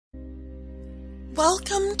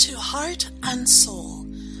Welcome to Heart and Soul,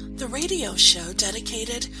 the radio show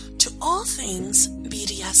dedicated to all things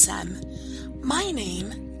BDSM. My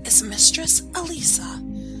name is Mistress Elisa.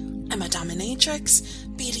 I'm a dominatrix,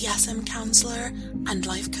 BDSM counselor, and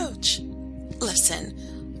life coach.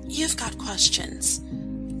 Listen, you've got questions,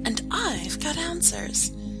 and I've got answers,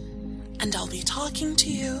 and I'll be talking to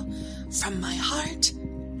you from my heart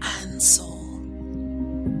and soul.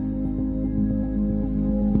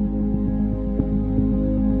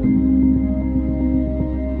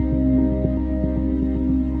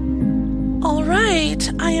 All right,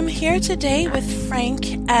 I am here today with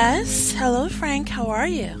FrankS. Hello, Frank. How are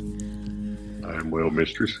you? I'm well,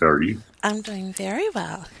 mistress. How are you? I'm doing very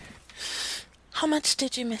well. How much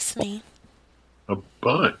did you miss me? A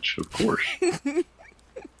bunch, of course.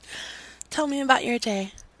 Tell me about your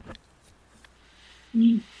day.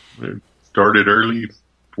 I started early,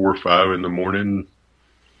 4 or 5 in the morning.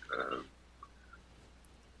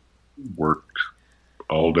 Worked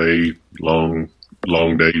all day, long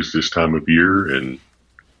days this time of year, and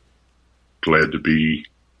glad to be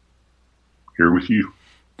here with you.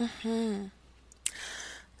 Mm-hmm.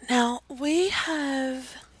 Now, we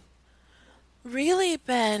have really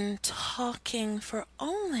been talking for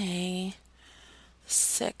only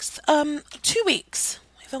 2 weeks.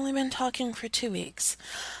 We've only been talking for 2 weeks.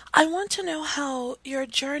 I want to know how your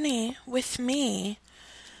journey with me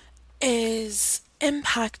is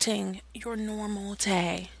impacting your normal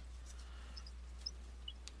day.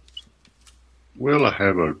 Well, I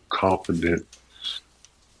have a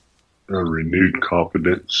renewed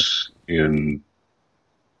confidence in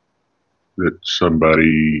that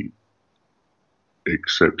somebody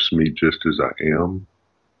accepts me just as I am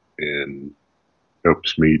and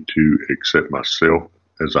helps me to accept myself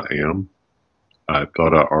as I am. I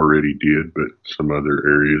thought I already did, but some other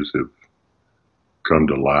areas have come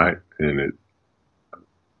to light, and it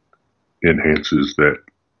enhances that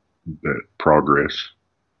progress.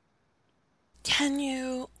 Can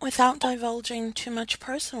you, without divulging too much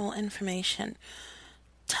personal information,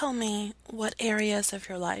 tell me what areas of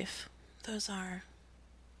your life those are?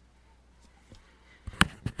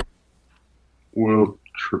 Well,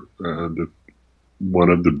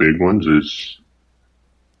 one of the big ones is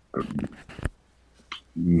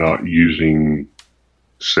not using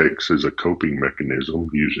sex as a coping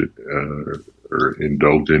mechanism. Use it or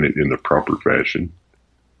indulge in it in the proper fashion.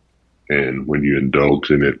 And when you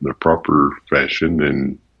indulge in it in the proper fashion,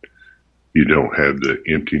 then you don't have the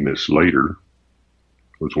emptiness later.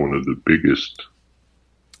 Was one of the biggest.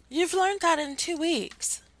 You've learned that in 2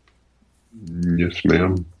 weeks. Yes,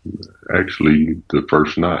 ma'am. Actually, the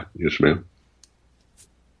first night. Yes, ma'am.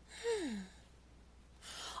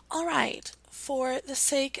 All right. For the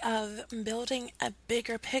sake of building a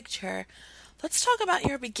bigger picture, let's talk about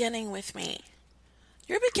your beginning with me.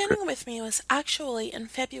 Your beginning with me was actually in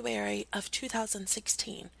February of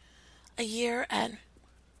 2016, a year and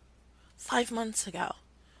 5 months ago.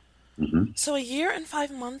 Mm-hmm. So a year and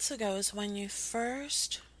 5 months ago is when you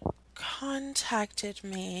first contacted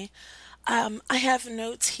me. I have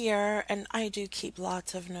notes here, and I do keep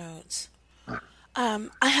lots of notes. I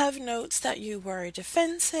have notes that you were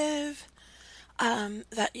defensive,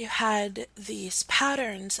 that you had these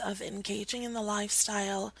patterns of engaging in the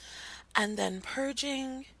lifestyle and then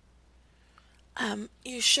purging.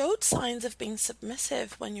 You showed signs of being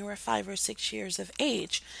submissive when you were 5 or 6 years of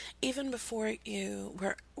age, even before you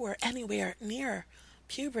were anywhere near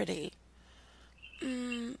puberty.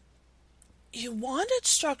 You wanted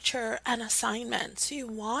structure and assignments. You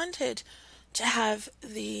wanted to have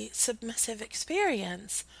the submissive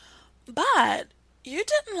experience, but you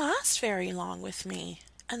didn't last very long with me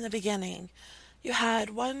in the beginning. You had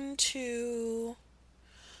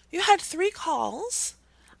you had 3 calls.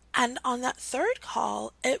 And on that third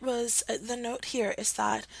call, it was, the note here is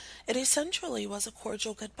that it essentially was a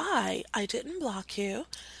cordial goodbye. I didn't block you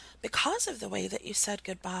because of the way that you said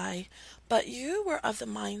goodbye, but you were of the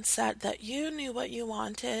mindset that you knew what you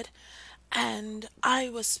wanted, and I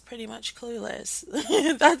was pretty much clueless.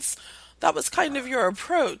 That was kind of your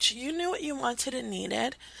approach. You knew what you wanted and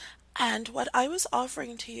needed, and what I was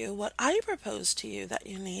offering to you, what I proposed to you that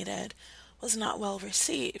you needed, was not well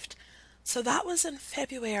received. So that was in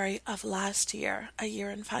February of last year, a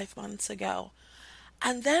year and 5 months ago.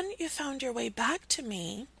 And then you found your way back to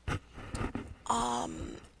me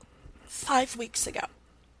 5 weeks ago.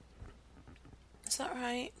 Is that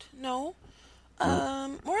right? No?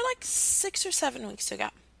 More like 6 or 7 weeks ago.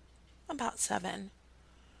 About 7.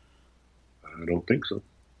 I don't think so.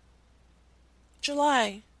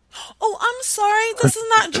 July. Oh, I'm sorry. This is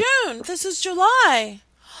not June. This is July.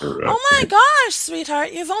 Or, Oh my gosh,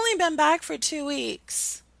 sweetheart, you've only been back for 2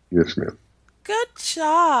 weeks. yes, ma'am. Good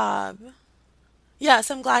job. Yes,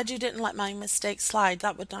 I'm glad you didn't let my mistake slide.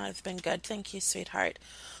 That would not have been good. Thank you, sweetheart.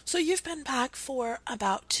 So you've been back for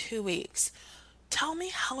about 2 weeks. Tell me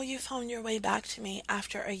how you found your way back to me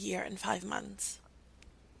after a year and 5 months.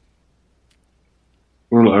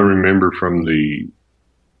 Well, I remember from the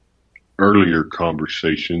earlier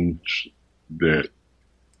conversations that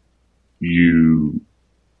you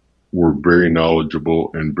were very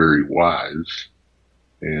knowledgeable and very wise.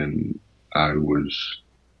 And I was,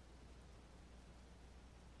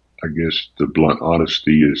 I guess the blunt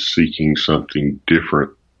honesty is seeking something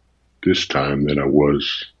different this time than I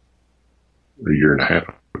was a year and a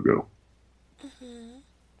half ago. Hmm.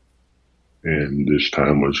 And this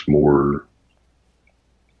time was more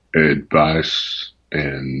advice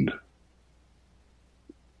and,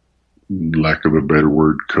 lack of a better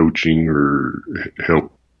word, coaching or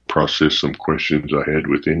help process some questions I had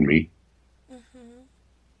within me Hmm.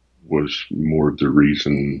 was more of the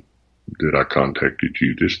reason that I contacted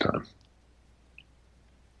you this time.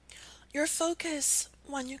 Your focus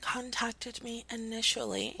when you contacted me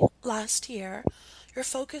initially last year, your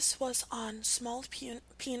focus was on small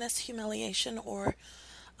penis humiliation or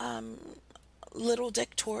little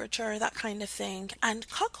dick torture, that kind of thing, and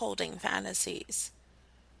cuckolding fantasies.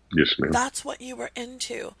 Yes, ma'am. That's what you were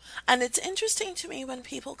into. And it's interesting to me when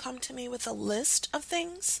people come to me with a list of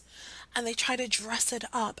things and they try to dress it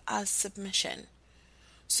up as submission.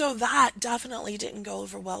 So that definitely didn't go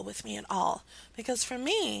over well with me at all. Because for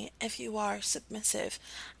me, if you are submissive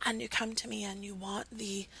and you come to me and you want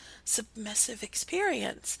the submissive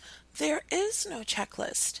experience, there is no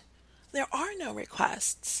checklist. There are no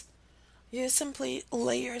requests. You simply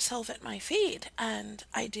lay yourself at my feet and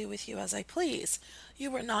I do with you as I please.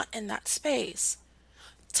 You were not in that space.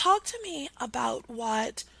 Talk to me about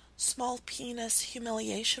what small penis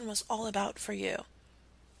humiliation was all about for you.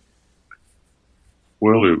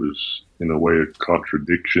 Well, it was in a way a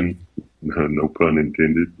contradiction, no pun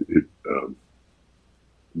intended.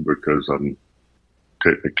 Because I'm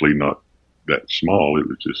technically not that small. It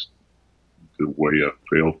was just the way I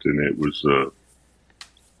felt, and it was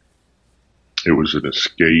an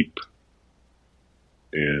escape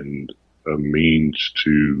and a means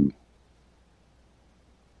to,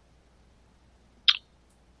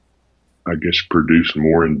 I guess, produce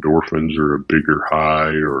more endorphins or a bigger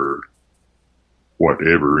high or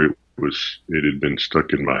whatever. It had been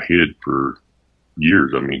stuck in my head for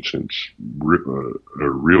years. I mean, since a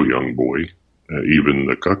real young boy, even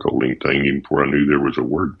the cuckolding thing, even before I knew there was a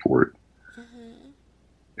word for Hmm.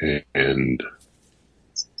 it. And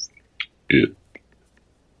it,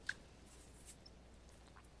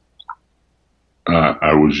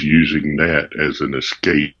 I was using that as an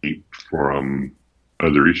escape from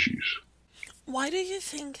other issues. Why do you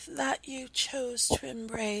think that you chose to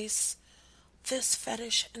embrace this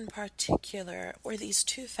fetish in particular, or these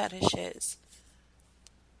two fetishes?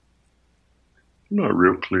 I'm not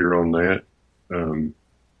real clear on that.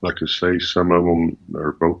 Like I say, some of them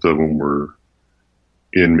or both of them were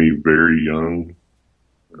in me very young,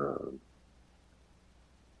 uh,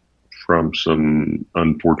 from some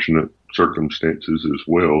unfortunate circumstances as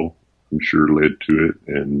well. I'm sure led to it,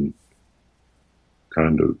 and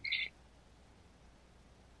kind of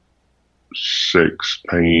sex,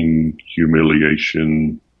 pain,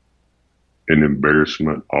 humiliation, and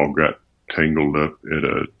embarrassment all got tangled up at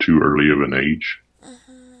a too early of an age.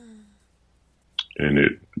 Hmm. And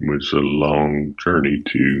it was a long journey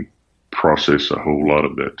to process a whole lot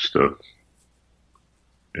of that stuff.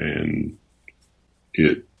 And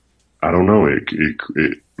it, I don't know,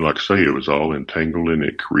 like I say, it was all entangled and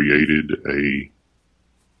it created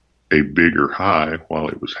a bigger high while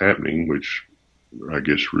it was happening, which I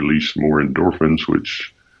guess released more endorphins,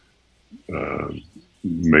 which, uh,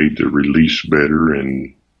 made the release better.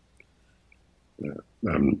 And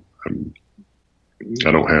I'm,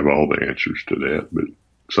 I don't have all the answers to that, but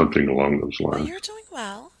something along those But lines. you're doing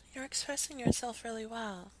well. You're expressing yourself really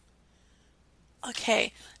well.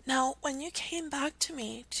 Okay, now when you came back to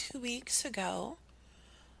me 2 weeks ago,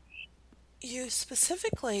 you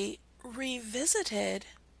specifically revisited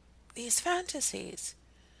these fantasies.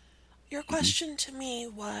 Your question to me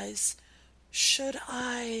was, should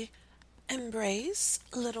I embrace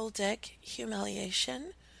little dick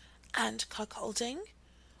humiliation and cuckolding,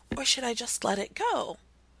 or should I just let it go?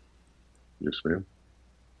 Yes, ma'am.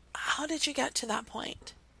 How did you get to that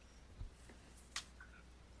point?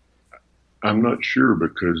 I'm not sure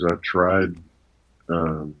because I tried,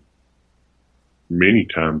 um, many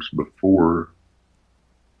times before,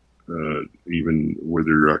 even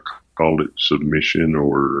whether I called it submission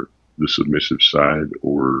or the submissive side,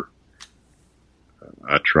 or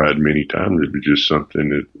I tried many times. It was just something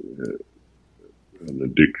that, an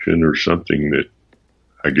addiction or something that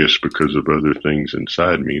I guess because of other things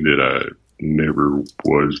inside me that I never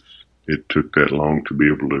was, it took that long to be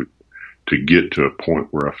able to get to a point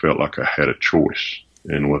where I felt like I had a choice.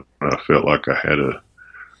 And when I felt like I had a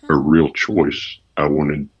real choice, I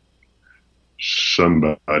wanted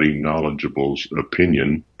somebody knowledgeable's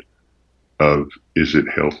opinion of, is it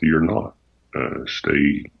healthy or not?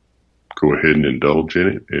 Go ahead and indulge in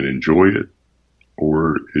it and enjoy it,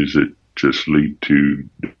 or is it just lead to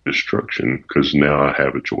destruction? Because now I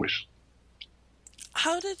have a choice.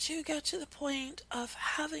 How did you get to the point of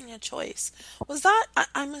having a choice? Was that,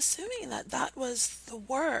 I'm assuming that that was the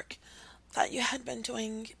work that you had been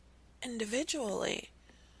doing individually.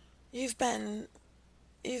 You've been,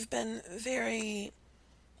 you've been very,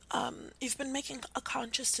 you've been making a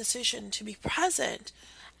conscious decision to be present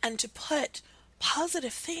and to put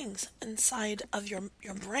positive things inside of your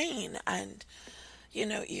brain. And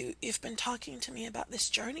you've been talking to me about this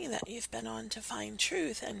journey that you've been on to find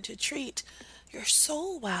truth and to treat your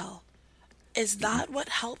soul well. Is that what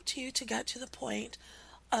helped you to get to the point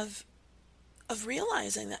of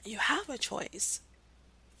realizing that you have a choice?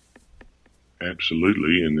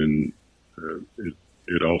 Absolutely. And then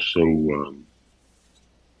it also,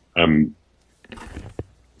 I'm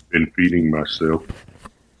been feeding myself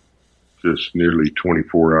just nearly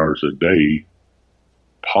 24 hours a day,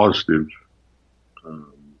 positive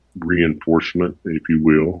um, reinforcement, if you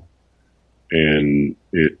will. And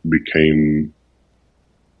it became,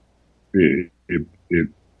 it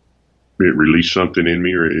released something in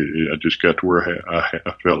me, or I just got to where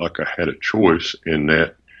I felt like I had a choice, and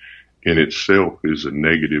that in itself is a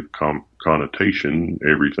negative connotation,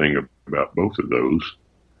 everything about both of those.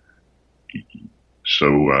 So,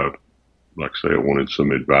 like I say, I wanted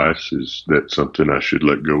some advice. Is that something I should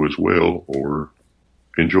let go as well, or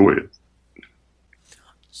enjoy it?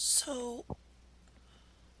 So,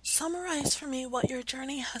 summarize for me what your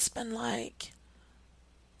journey has been like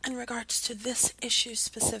in regards to this issue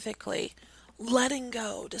specifically. Letting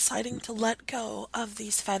go, deciding to let go of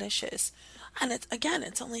these fetishes. And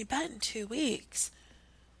it's only been 2 weeks.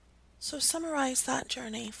 So, summarize that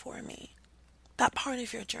journey for me, that part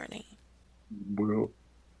of your journey. Well,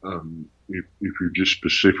 if you're just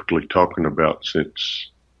specifically talking about since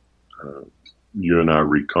uh, you and I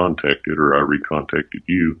recontacted, or I recontacted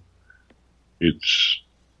you, it's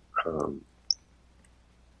um,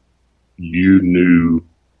 you knew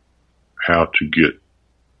how to get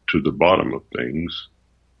to the bottom of things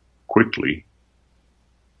quickly,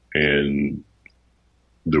 and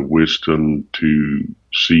the wisdom to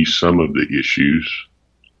see some of the issues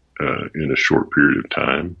in a short period of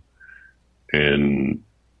time, and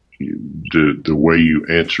the way you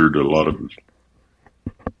answered a lot of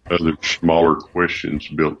other smaller questions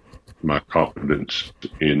built my confidence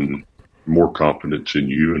in more confidence in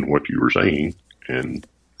you and what you were saying. And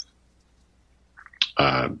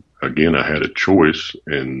again, I had a choice,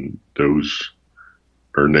 and those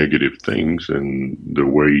are negative things. And the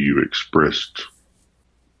way you expressed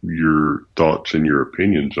your thoughts and your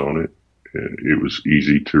opinions on it, it was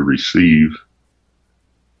easy to receive,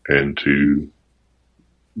 and it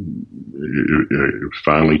was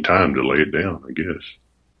finally time to lay it down, I guess.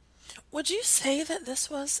 Would you say that this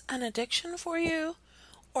was an addiction for you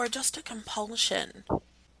or just a compulsion?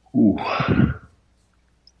 Ooh.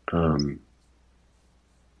 Um,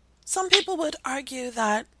 Some people would argue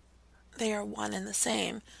that they are one and the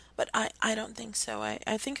same, but I don't think so.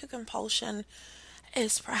 I think a compulsion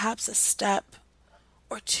is perhaps a step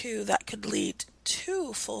or two that could lead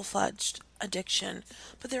to full fledged addiction,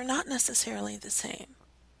 but they're not necessarily the same.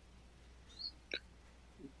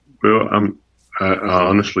 well, I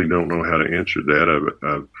honestly don't know how to answer that.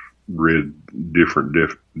 I've read different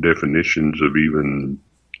definitions of even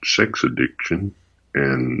sex addiction,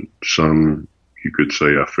 and some you could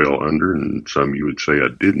say I fell under, and some you would say I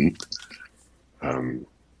didn't. Um,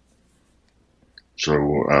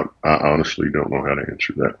 so I honestly don't know how to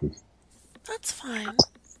answer that one. That's fine.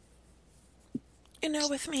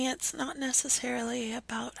 With me, it's not necessarily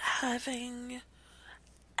about having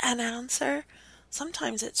an answer.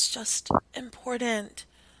 Sometimes it's just important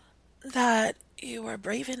that you are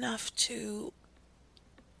brave enough to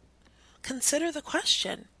consider the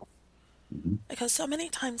question. Mm-hmm. Because so many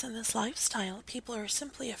times in this lifestyle, people are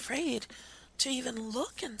simply afraid to even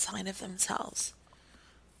look inside of themselves.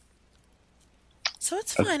 So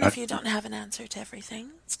it's fine I, if you don't have an answer to everything.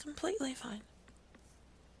 It's completely fine.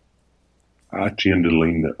 I tend to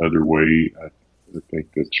lean the other way. I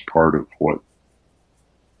think that's part of what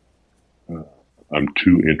I'm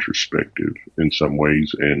too introspective in some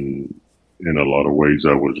ways, and in a lot of ways,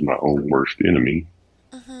 I was my own worst enemy.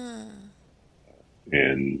 Mm-hmm.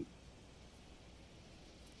 And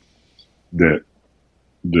that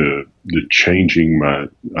the changing I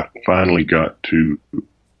finally got to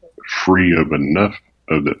free of enough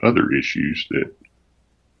of the other issues that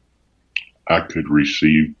I could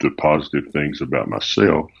receive the positive things about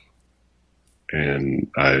myself, and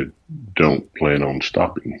I don't plan on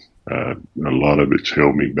stopping. A lot of it's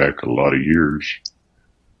held me back a lot of years,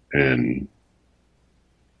 and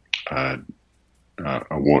I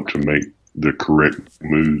I want to make the correct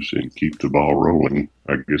moves and keep the ball rolling.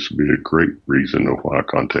 I guess would be a great reason of why I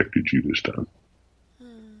contacted you this time.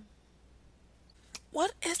 Hmm.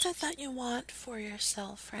 What is it that you want for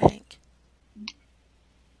yourself, Frank?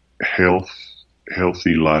 Health,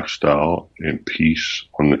 healthy lifestyle, and peace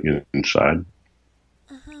on the inside.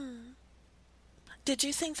 Mm-hmm. Did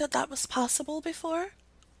you think that that was possible before?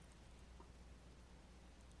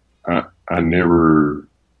 I never,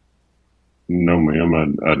 no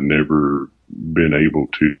ma'am, I'd never been able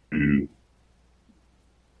to,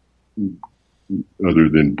 other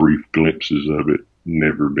than brief glimpses of it,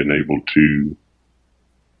 never been able to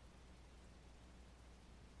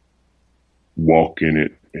walk in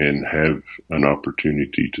it and have an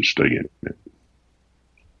opportunity to stay in it.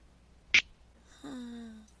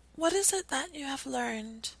 Hmm. What is it that you have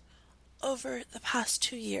learned over the past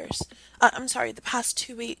 2 years? I'm sorry, the past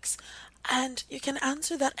 2 weeks. And you can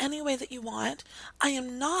answer that any way that you want. I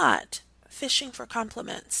am not fishing for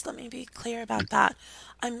compliments. Let me be clear about that.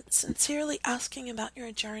 I'm sincerely asking about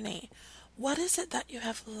your journey. What is it that you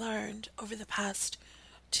have learned over the past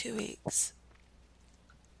 2 weeks?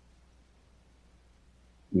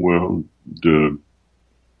 Well, the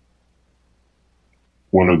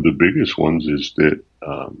one of the biggest ones is that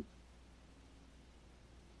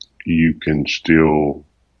you can still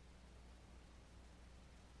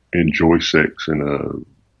enjoy sex in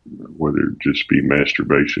whether it just be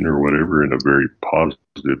masturbation or whatever, in a very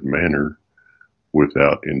positive manner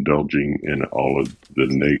without indulging in all of the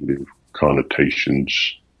negative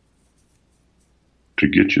connotations to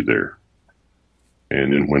get you there.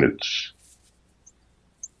 And then when it's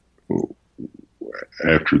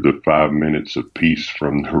after the 5 minutes of peace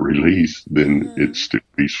from the release, then Mm-hmm. it's still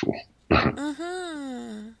peaceful.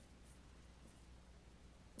 Mm-hmm.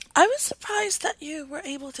 I was surprised that you were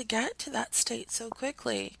able to get to that state so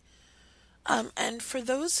quickly. And for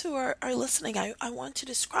those who are listening, I want to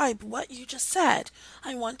describe what you just said.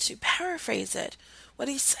 I want to paraphrase it. What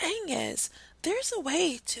he's saying is there's a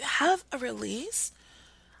way to have a release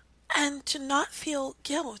and to not feel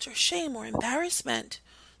guilt or shame or embarrassment.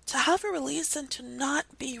 To have a release and to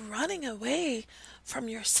not be running away from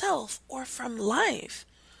yourself or from life.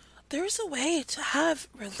 There's a way to have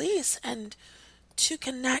release and to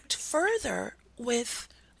connect further with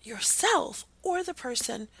yourself or the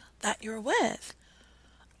person that you're with.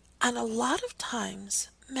 And a lot of times,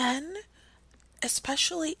 men,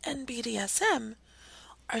 especially in BDSM,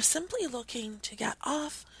 are simply looking to get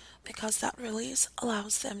off because that release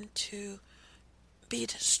allows them to be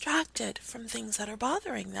distracted from things that are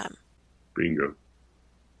bothering them. Bingo.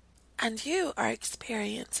 And you are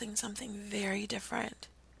experiencing something very different.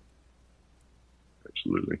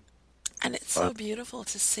 Absolutely. And it's I, so beautiful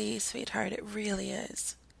to see, sweetheart. It really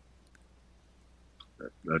is.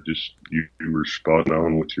 I just, you were spot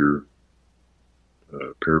on with your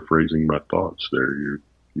paraphrasing my thoughts there.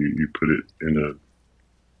 You put it in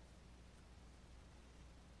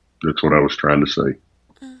that's what I was trying to say.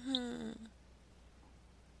 Hmm.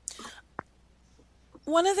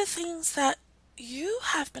 One of the things that you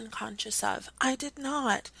have been conscious of, I did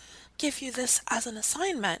not give you this as an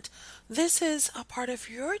assignment. This is a part of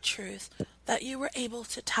your truth that you were able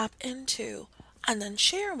to tap into and then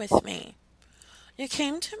share with me. You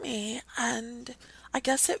came to me, and I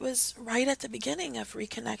guess it was right at the beginning of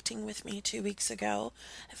reconnecting with me 2 weeks ago.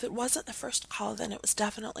 If it wasn't the first call, then it was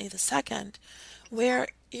definitely the second, where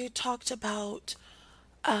you talked about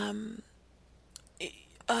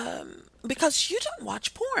because you don't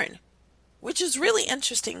watch porn, which is really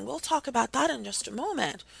interesting. We'll talk about that in just a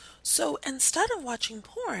moment. So instead of watching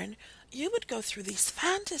porn, you would go through these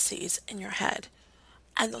fantasies in your head,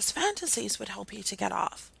 and those fantasies would help you to get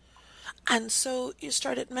off. And so you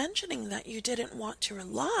started mentioning that you didn't want to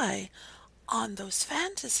rely on those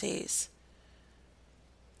fantasies.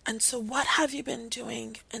 And so, what have you been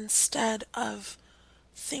doing instead of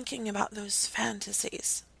thinking about those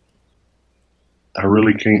fantasies? I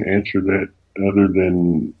really can't answer that other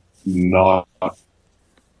than not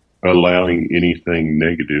allowing anything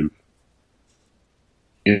negative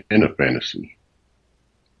in a fantasy.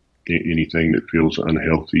 anything that feels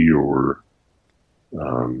unhealthy or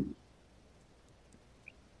um,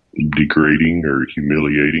 degrading or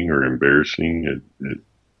humiliating or embarrassing.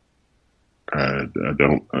 I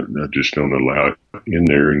don't. I just don't allow it in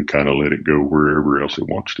there and kind of let it go wherever else it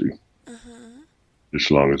wants to, Mm-hmm.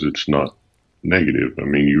 as long as it's not negative. I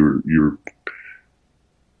mean, you're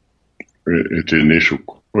at the initial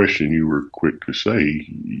question, you were quick to say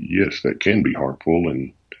yes, that can be harmful.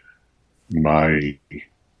 And my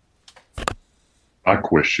my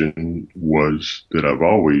question was that I've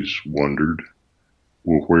always wondered,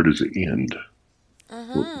 well, where does it end?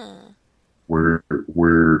 Mm-hmm. Where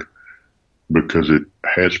because it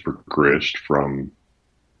has progressed from,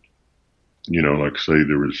 like I say,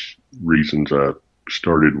 there was reasons I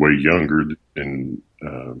started way younger than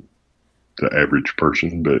the average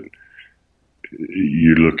person, but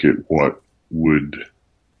you look at what would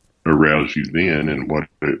arouse you then and what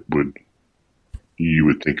it would you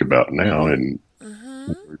would think about now, and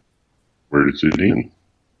Mm-hmm. where does it end?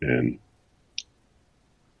 And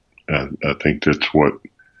I think that's what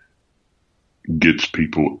gets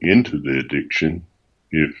people into the addiction.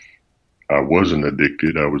 If I wasn't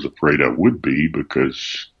addicted, I was afraid I would be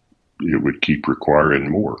because it would keep requiring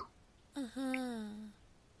more. Mm-hmm.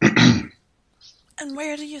 And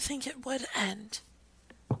where do you think it would end?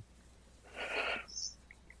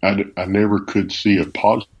 I never could see a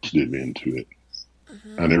positive into it.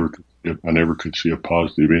 I Mm-hmm. never I never could see a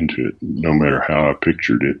positive into it, no matter how I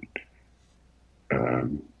pictured it.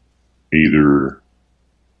 Um, Either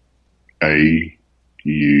a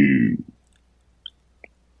you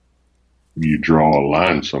you draw a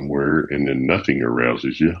line somewhere and then nothing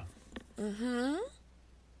arouses you, Mm-hmm.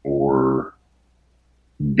 or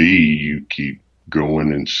B, you keep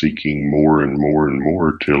going and seeking more and more and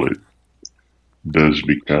more till it does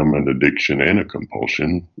become an addiction and a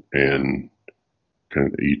compulsion and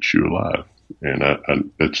can eat you alive.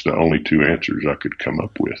 And that's the only two answers I could come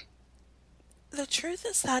up with. The truth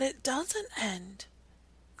is that it doesn't end.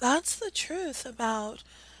 That's the truth about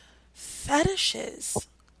fetishes.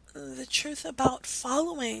 The truth about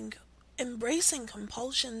following, embracing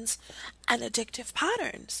compulsions and addictive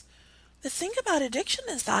patterns. The thing about addiction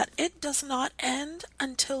is that it does not end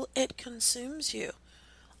until it consumes you,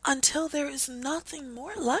 until there is nothing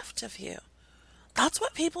more left of you. That's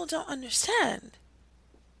what people don't understand.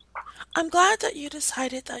 I'm glad that you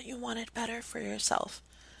decided that you wanted better for yourself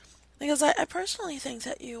because I personally think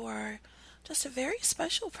that you are just a very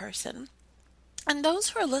special person. And those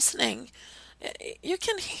who are listening, you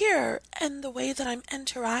can hear in the way that I'm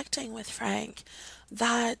interacting with Frank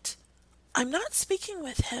that I'm not speaking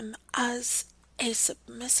with him as a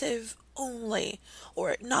submissive only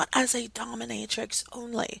or not as a dominatrix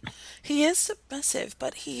only. He is submissive,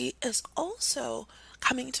 but he is also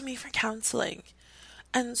coming to me for counseling.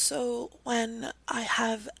 And so when I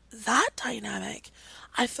have that dynamic,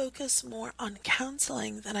 I focus more on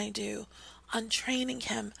counseling than I do on training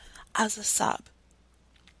him as a sub.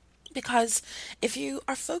 Because if you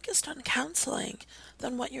are focused on counseling,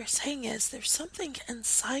 then what you're saying is there's something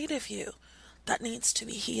inside of you that needs to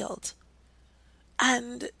be healed.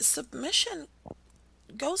 And submission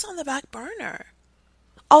goes on the back burner.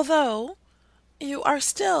 Although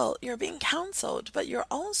you're being counseled, but you're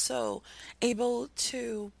also able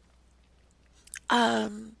to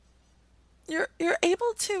um you're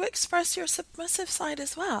able to express your submissive side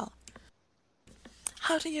as well.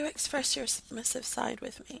 How do you express your submissive side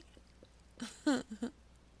with me?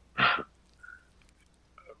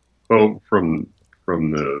 Well, from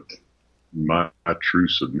the my true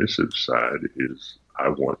submissive side is I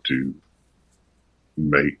want to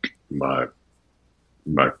make my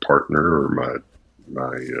partner or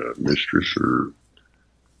my mistress, or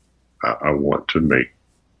I want to make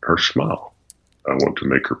her smile. I want to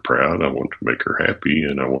make her proud. I want to make her happy,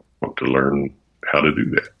 and I want to learn how to do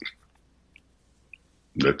that.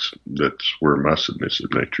 That's where my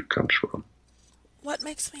submissive nature comes from. What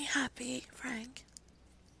makes me happy, Frank?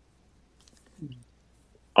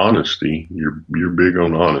 Honesty. You're big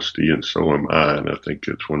on honesty, and so am I. And I think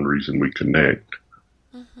that's one reason we connect.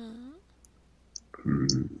 Mm-hmm.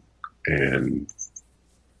 Mm, And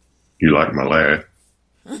you like my laugh,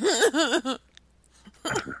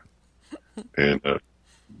 and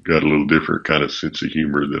got a little different kind of sense of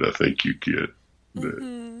humor that I think you get. That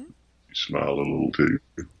Mm-hmm. you smile a little too.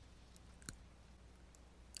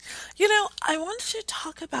 I wanted to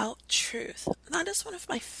talk about truth. That is one of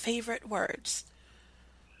my favorite words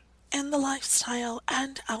in the lifestyle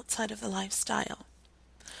and outside of the lifestyle.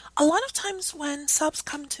 A lot of times when subs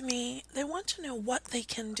come to me, they want to know what they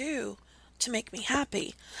can do to make me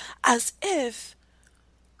happy, as if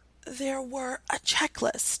there were a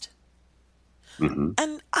checklist. Mm-hmm.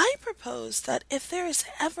 And I propose that if there is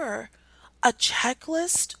ever a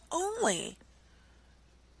checklist only,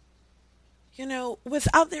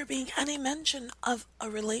 without there being any mention of a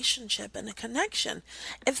relationship and a connection,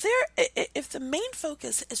 if the main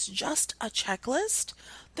focus is just a checklist,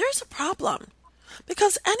 there's a problem.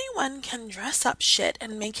 Because anyone can dress up shit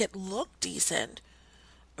and make it look decent.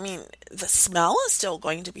 I mean, the smell is still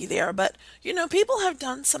going to be there, but people have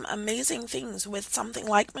done some amazing things with something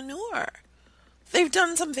like manure. They've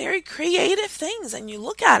done some very creative things, and you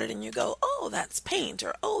look at it and you go, oh, that's paint,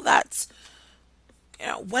 or oh, that's,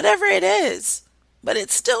 whatever it is, but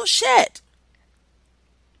it's still shit.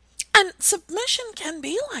 And submission can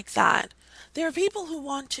be like that. There are people who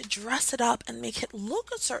want to dress it up and make it look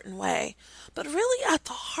a certain way, but really at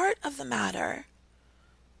the heart of the matter,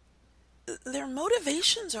 their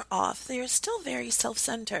motivations are off. They are still very self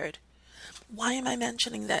centered. Why am I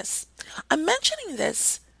mentioning this? I'm mentioning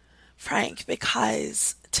this, Frank,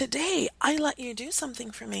 because today I let you do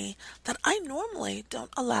something for me that I normally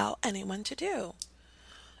don't allow anyone to do.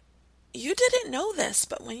 You didn't know this,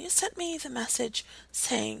 but when you sent me the message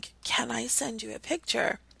saying, "Can I send you a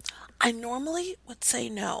picture?" I normally would say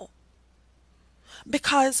no.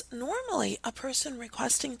 Because normally a person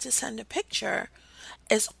requesting to send a picture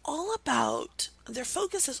is all about, their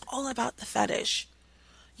focus is all about the fetish.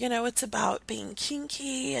 It's about being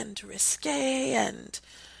kinky and risque and,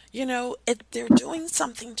 they're doing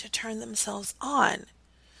something to turn themselves on.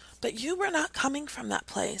 But you were not coming from that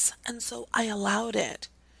place, and so I allowed it.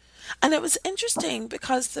 And it was interesting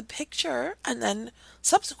because the picture and then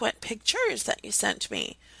subsequent pictures that you sent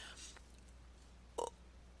me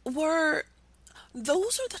were,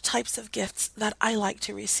 those are the types of gifts that I like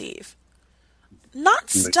to receive.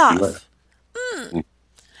 Not Make you laugh. stuff.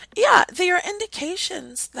 Yeah, they are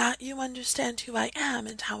indications that you understand who I am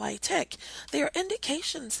and how I tick. They are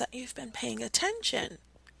indications that you've been paying attention.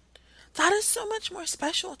 That is so much more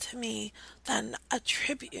special to me than a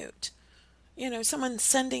tribute. Someone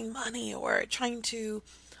sending money or trying to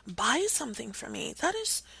buy something from me. That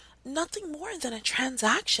is nothing more than a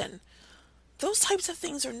transaction. Those types of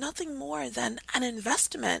things are nothing more than an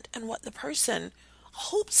investment in what the person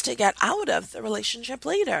hopes to get out of the relationship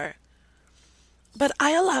later. But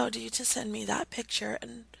I allowed you to send me that picture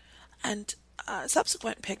and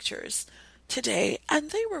subsequent pictures today,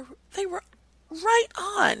 and they were right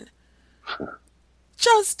on.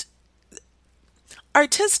 Just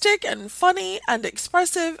artistic and funny and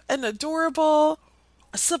expressive and adorable,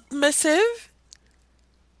 submissive.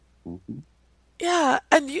 Mm-hmm. Yeah,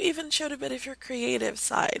 and you even showed a bit of your creative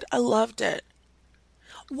side. I loved it.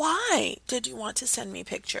 Why did you want to send me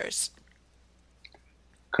pictures?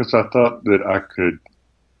 Because I thought that I could,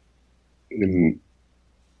 in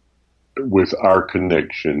with our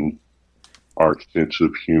connection, our sense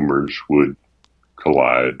of humors would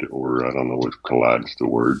collide, or I don't know if collide's the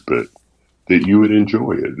word, but that you would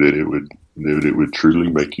enjoy it, that it would truly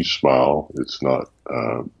make you smile. It's not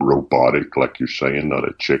robotic, like you're saying, not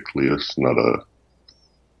a checklist, not a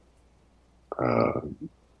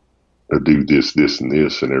do this, this, and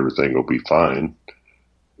this, and everything will be fine.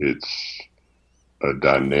 It's a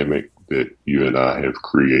dynamic that you and I have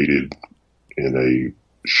created in a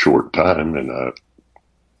short time, and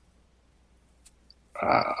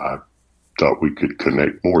I thought we could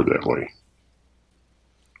connect more that way.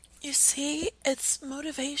 You see, it's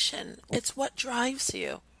motivation. It's what drives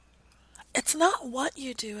you. It's not what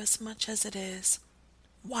you do as much as it is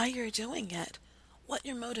why you're doing it, what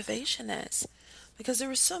your motivation is. Because there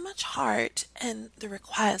was so much heart in the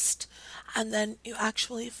request, and then you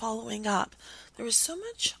actually following up. There was so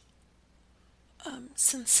much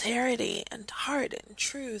sincerity and heart and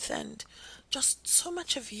truth and just so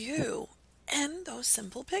much of you in those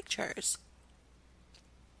simple pictures.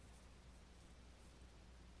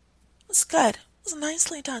 It was good. It was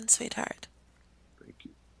nicely done, sweetheart. Thank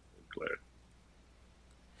you. I'm glad.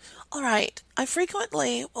 All right. I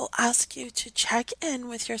frequently will ask you to check in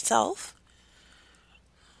with yourself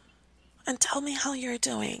and tell me how you're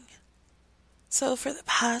doing. So, for the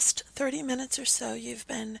past 30 minutes or so, you've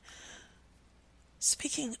been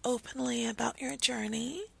speaking openly about your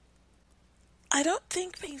journey. I don't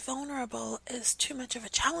think being vulnerable is too much of a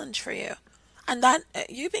challenge for you. And that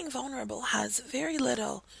you being vulnerable has very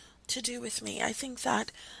little to do with me. I think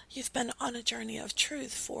that you've been on a journey of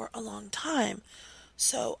truth for a long time.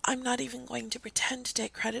 So I'm not even going to pretend to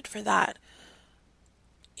take credit for that.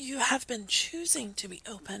 You have been choosing to be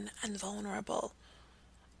open and vulnerable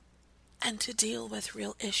and to deal with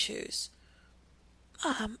real issues.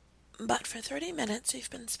 But for 30 minutes, you've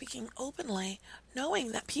been speaking openly,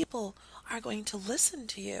 knowing that people are going to listen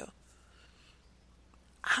to you.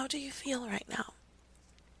 How do you feel right now?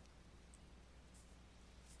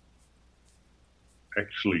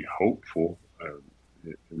 actually hopeful.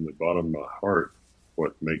 In the bottom of my heart,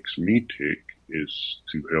 what makes me tick is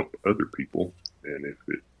to help other people. And if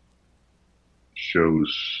it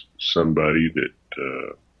shows somebody that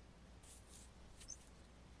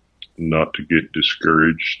not to get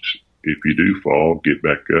discouraged, if you do fall, get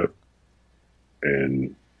back up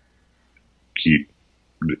and keep,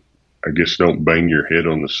 I guess, don't bang your head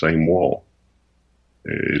on the same wall.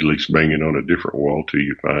 At least bang it on a different wall till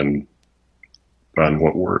you find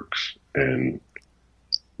what works, and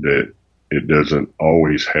that it doesn't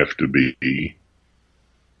always have to be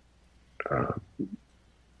uh,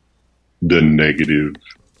 the negative,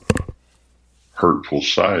 hurtful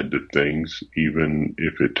side to things, even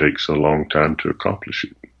if it takes a long time to accomplish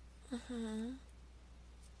it. Hmm.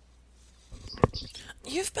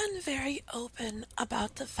 You've been very open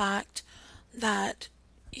about the fact that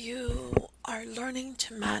you are learning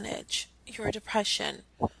to manage your depression.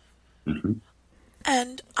 Mm-hmm.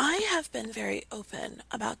 And I have been very open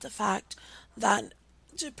about the fact that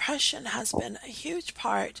depression has been a huge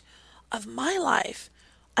part of my life.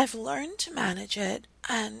 I've learned to manage it,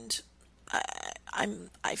 and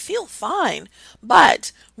I feel fine.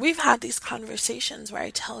 But we've had these conversations where I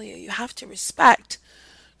tell you have to respect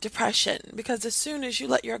depression, because as soon as you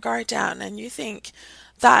let your guard down and you think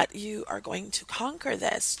that you are going to conquer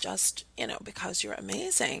this just, because you're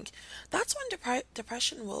amazing, that's when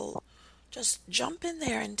depression will just jump in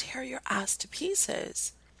there and tear your ass to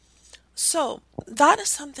pieces. So, that is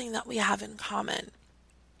something that we have in common.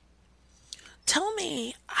 Tell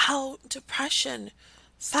me how depression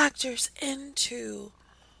factors into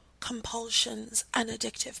compulsions and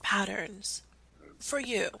addictive patterns for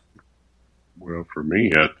you. Well, for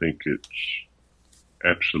me, I think it's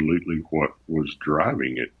absolutely what was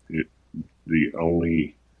driving it. The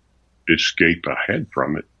only escape I had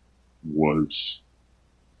from it was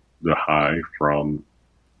the high from,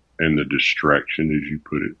 and the distraction, as you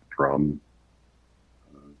put it, from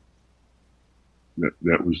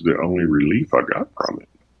that was the only relief I got from it.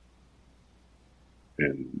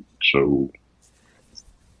 And so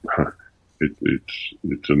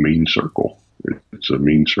it's a mean circle. It's a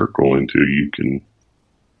mean circle until you can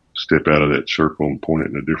step out of that circle and point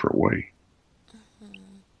it in a different way.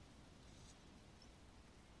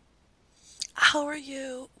 How are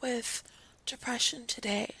you with depression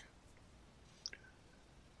today?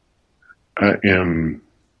 I am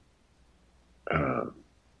uh,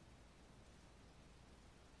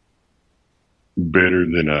 better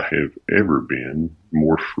than I have ever been,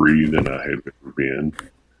 more free than I have ever been,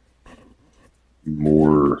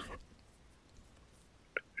 more,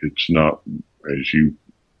 it's not, as you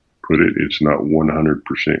put it, it's not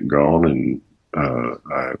 100% gone, and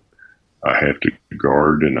I have to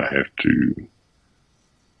guard, and I have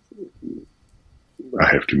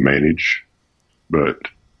to manage, but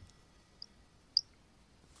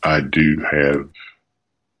I do have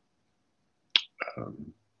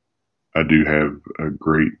um, I do have a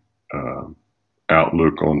great uh,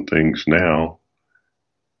 outlook on things now,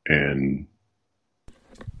 and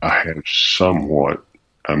I have somewhat.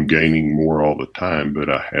 I'm gaining more all the time, but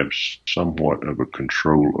I have somewhat of a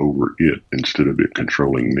control over it instead of it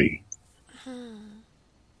controlling me. Hmm.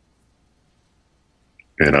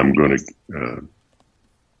 And I'm going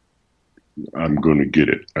to get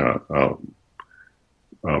it.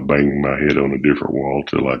 I'll bang my head on a different wall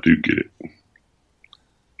till I do get it.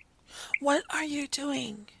 What are you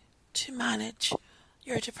doing to manage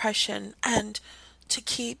your depression and to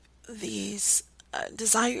keep these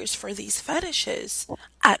desires for these fetishes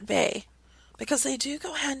at bay? Because they do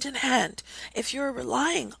go hand in hand. If you're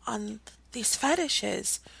relying on these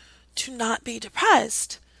fetishes to not be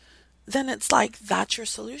depressed, then it's like that's your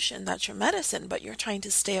solution, that's your medicine, but you're trying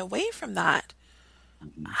to stay away from that.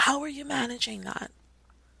 How are you managing that?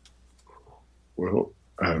 Well,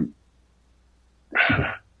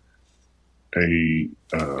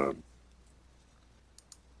 a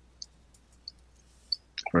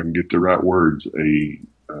if I can get the right words, a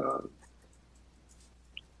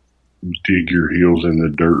dig your heels in the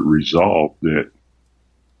dirt resolve that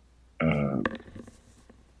uh,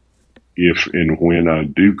 if and when I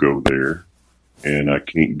do go there and I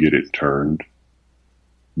can't get it turned,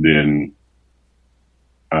 then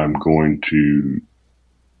I'm going to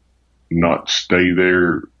not stay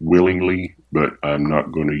there willingly, but I'm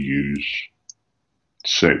not going to use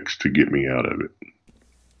sex to get me out of it.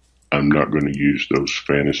 I'm not going to use those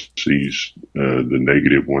fantasies, the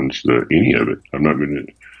negative ones, any of it. I'm not going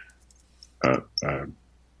to.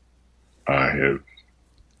 I have,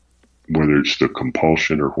 whether it's the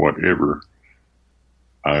compulsion or whatever,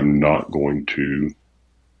 I'm not going to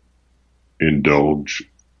indulge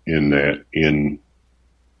in that in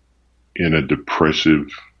in a depressive,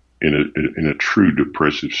 in a true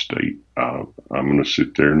depressive state, I'm going to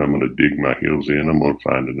sit there and I'm going to dig my heels in. I'm going to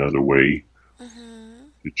find another way Mm-hmm.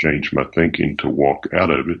 to change my thinking to walk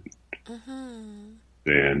out of it. Mm-hmm.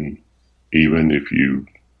 Then, even if you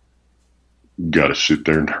got to sit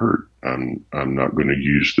there and hurt, I'm not going to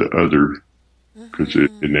use the other because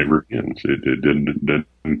it Mm-hmm. never ends. It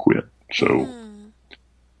doesn't quit. So Mm-hmm.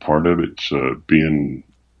 part of it's being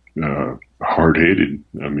hard headed.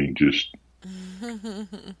 I mean, just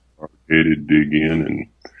hard headed, dig in, and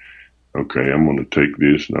okay, I'm going to take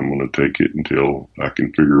this and I'm going to take it until I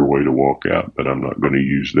can figure a way to walk out, but I'm not going to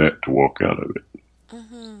use that to walk out of it.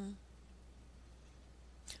 Mm-hmm.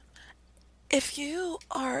 If you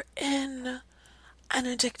are in an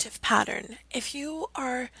addictive pattern, if you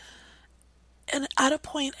are at a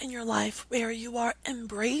point in your life where you are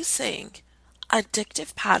embracing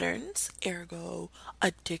addictive patterns, ergo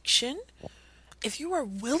addiction, if you are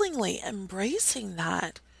willingly embracing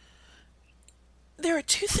that, there are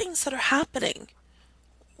two things that are happening.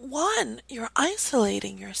 One, you're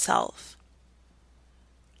isolating yourself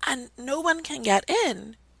and no one can get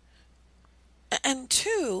in. And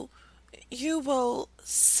two, you will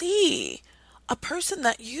see a person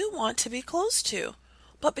that you want to be close to.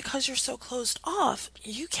 But because you're so closed off,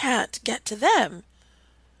 you can't get to them.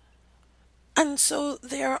 And so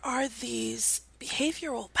there are these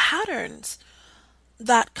behavioral patterns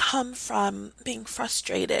that come from being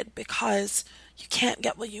frustrated because you can't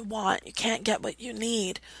get what you want, you can't get what you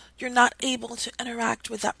need, you're not able to interact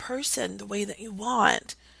with that person the way that you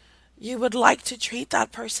want. You would like to treat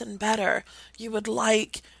that person better. You would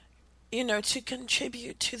like, to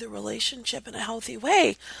contribute to the relationship in a healthy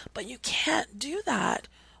way, but you can't do that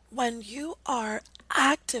when you are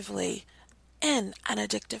actively in an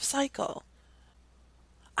addictive cycle.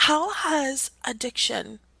 How has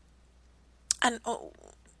addiction, and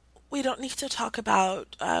we don't need to talk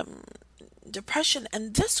about depression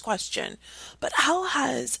in this question, but how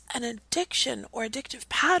has an addiction or addictive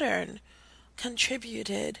pattern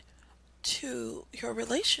contributed to your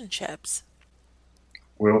relationships?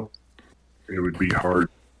 Well, it would be hard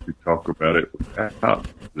to talk about it without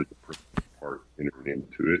the depression part entering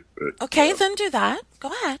into it, but Okay, then do that. Go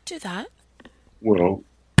ahead, do that. well,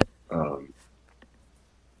 um,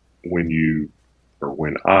 when you or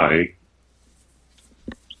when I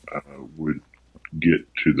would get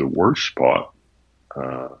to the worst spot,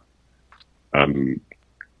 uh, I'm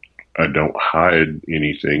I don't hide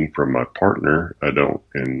anything from my partner. I don't,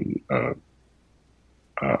 and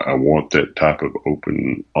I want that type of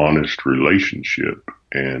open, honest relationship.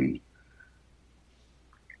 And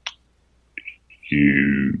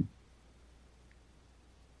you,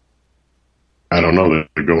 I don't know,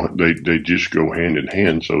 they just go hand in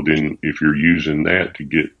hand. So then, if you're using that to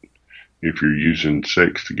get, if you're using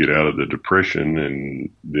sex to get out of the depression, and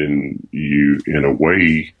then you, in a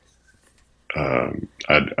way,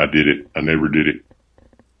 I did it. I never did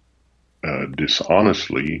it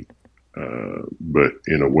dishonestly, but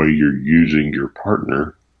in a way, you're using your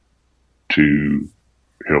partner to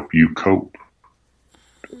help you cope,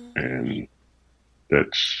 and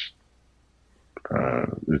that's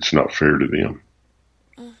it's not fair to them,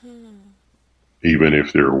 Mm-hmm. even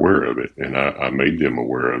if they're aware of it. And I made them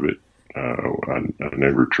aware of it. I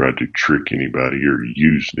never tried to trick anybody or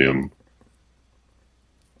use them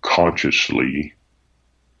consciously,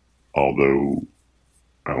 although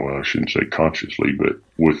well, I shouldn't say consciously, but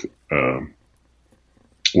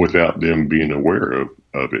without them being aware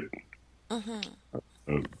of it, Mm-hmm.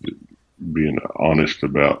 of being honest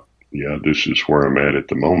about, yeah, this is where I'm at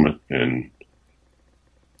the moment, and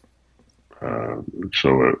uh,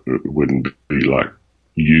 so it wouldn't be like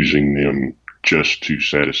using them just to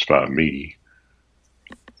satisfy me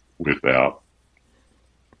without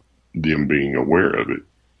them being aware of it.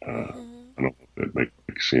 Mm-hmm. I don't know if that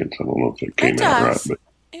makes sense. I don't know if that It came out right, does. but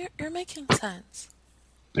You're making sense.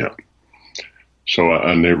 yeah. So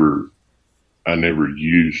I never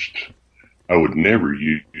used, I would never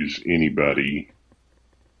use anybody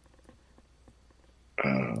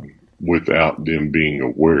without them being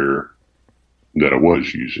aware that I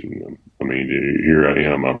was using them. I mean, here I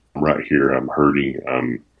am. I'm right here. I'm hurting.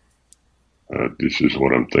 This is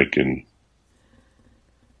what I'm thinking.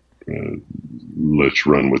 Uh, let's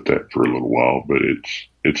run with that for a little while, but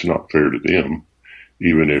it's not fair to them,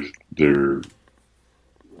 even if they're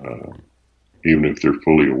uh, even if they're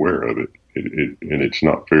fully aware of it. And it's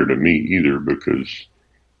not fair to me either because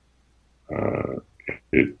uh,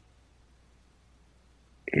 it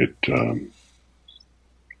it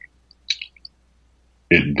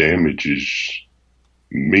it damages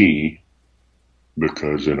me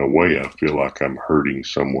because in a way I feel like I'm hurting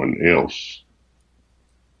someone else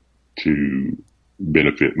to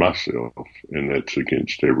benefit myself, and that's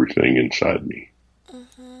against everything inside me.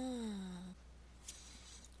 Hmm.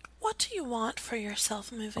 What do you want for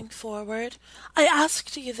yourself moving forward? I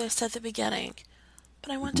asked you this at the beginning,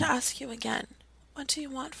 but I want to ask you again. What do you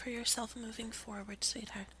want for yourself moving forward,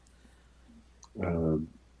 sweetheart? Uh,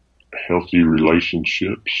 Healthy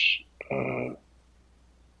relationships, uh,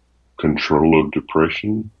 control of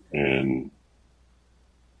depression, and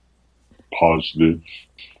positive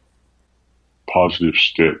positive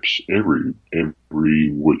steps every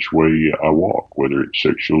which way I walk, whether it's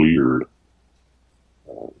sexually or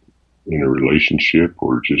in a relationship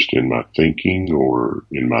or just in my thinking or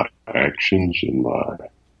in my actions, in my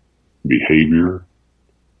behavior,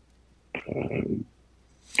 uh,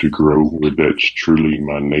 to grow where that's truly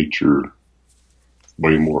my nature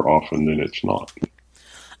way more often than it's not.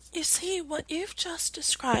 You see, what you've just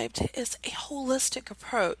described is a holistic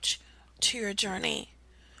approach to your journey.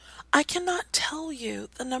 I cannot tell you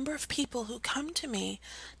the number of people who come to me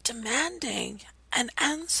demanding an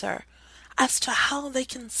answer as to how they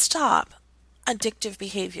can stop addictive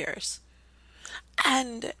behaviors.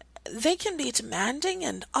 And they can be demanding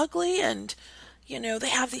and ugly, and they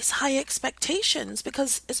have these high expectations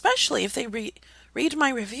because, especially if they read my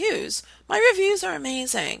reviews are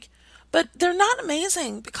amazing. But they're not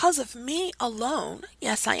amazing because of me alone.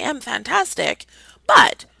 Yes, I am fantastic,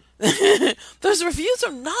 but those reviews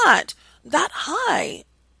are not that high,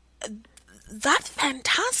 that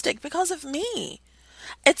fantastic because of me.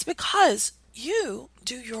 It's because you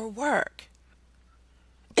do your work.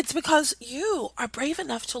 It's because you are brave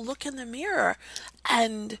enough to look in the mirror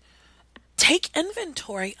and take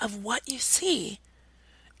inventory of what you see.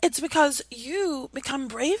 It's because you become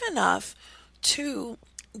brave enough to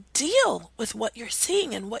deal with what you're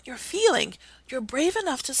seeing and what you're feeling. You're brave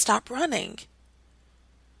enough to stop running.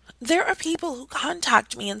 There are people who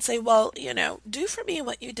contact me and say, well, do for me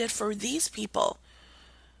what you did for these people.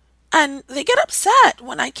 And they get upset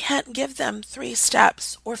when I can't give them 3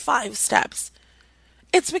 steps or 5 steps.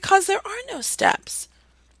 It's because there are no steps.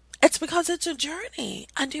 It's because it's a journey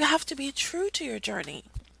and you have to be true to your journey.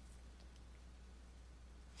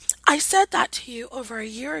 I said that to you over a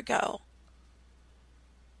year ago.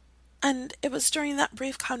 And it was during that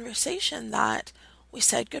brief conversation that we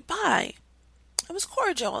said goodbye. It was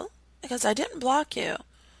cordial because I didn't block you,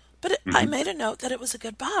 but I Mm-hmm. made a note that it was a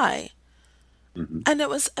goodbye. Mm-hmm. And it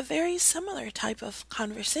was a very similar type of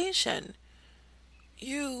conversation.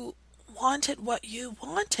 You wanted what you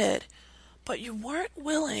wanted, but you weren't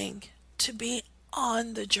willing to be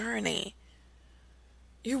on the journey.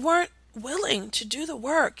 You weren't willing to do the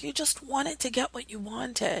work. You just wanted to get what you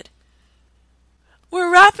wanted.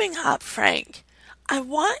 We're wrapping up, Frank. I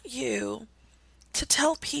want you to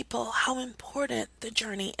tell people how important the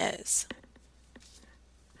journey is.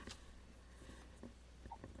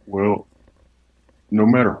 Well, no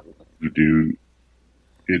matter what you do,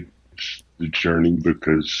 it's the journey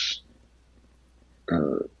because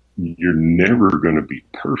uh, you're never going to be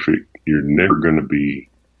perfect. You're never going to be.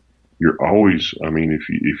 You're always. I mean,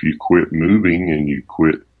 if you quit moving and you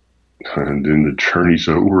quit, and then the journey's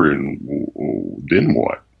over, and then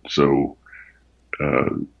what? So, uh,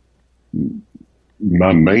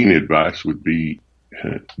 my main advice would be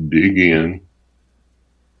dig in,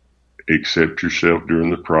 accept yourself during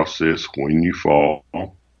the process when you fall,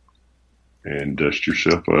 and dust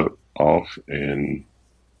yourself up off, and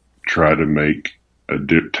try to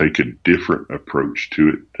take a different approach to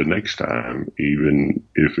it the next time, even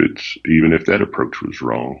if that approach was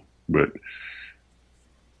wrong. But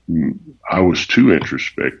I was too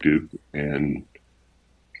introspective, and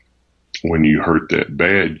when you hurt that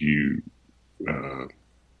bad, uh,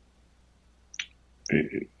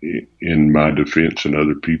 in my defense and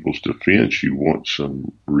other people's defense, you want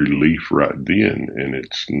some relief right then, and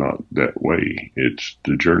it's not that way. It's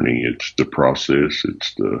the journey, it's the process,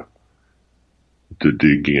 it's the to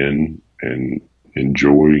dig in and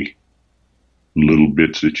enjoy little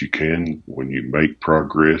bits that you can. When you make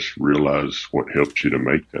progress, realize what helps you to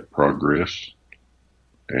make that progress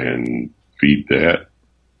and feed that.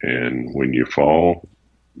 And when you fall,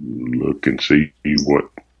 look and see what,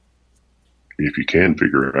 if you can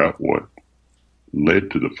figure out what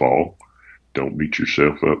led to the fall. Don't beat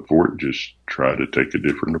yourself up for it. Just try to take a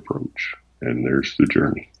different approach. And there's the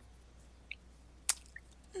journey.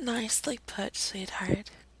 Nicely put, sweetheart.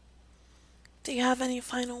 Do you have any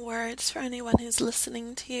final words for anyone who's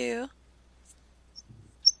listening to you?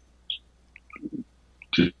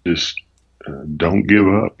 Just, don't give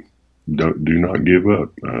up. Do not give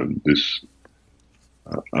up. This,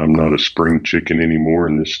 I'm not a spring chicken anymore,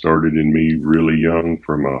 and this started in me really young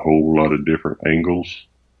from a whole lot of different angles.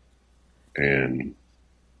 And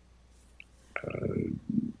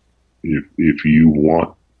if you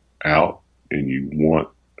want out and you want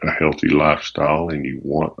a healthy lifestyle and you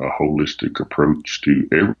want a holistic approach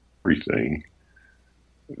to everything,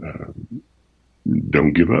 uh,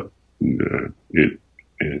 don't give up. It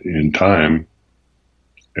in time,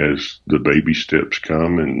 as the baby steps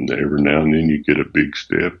come, and every now and then you get a big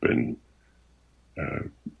step, and uh,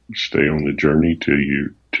 stay on the journey till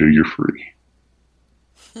you're free.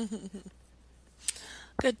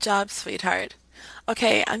 Good job, sweetheart.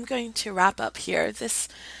 Okay, I'm going to wrap up here. This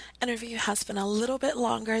interview has been a little bit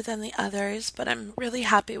longer than the others, but I'm really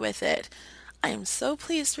happy with it. I am so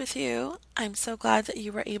pleased with you. I'm so glad that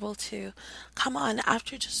you were able to come on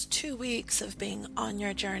after just 2 weeks of being on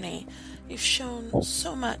your journey. You've shown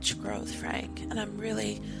so much growth, Frank, and I'm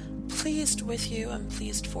really pleased with you. I'm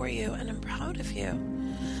pleased for you, and I'm proud of you.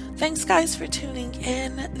 Thanks, guys, for tuning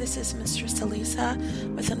in. This is Mistress Elisa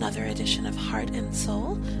with another edition of Heart and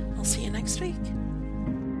Soul. I'll see you next week.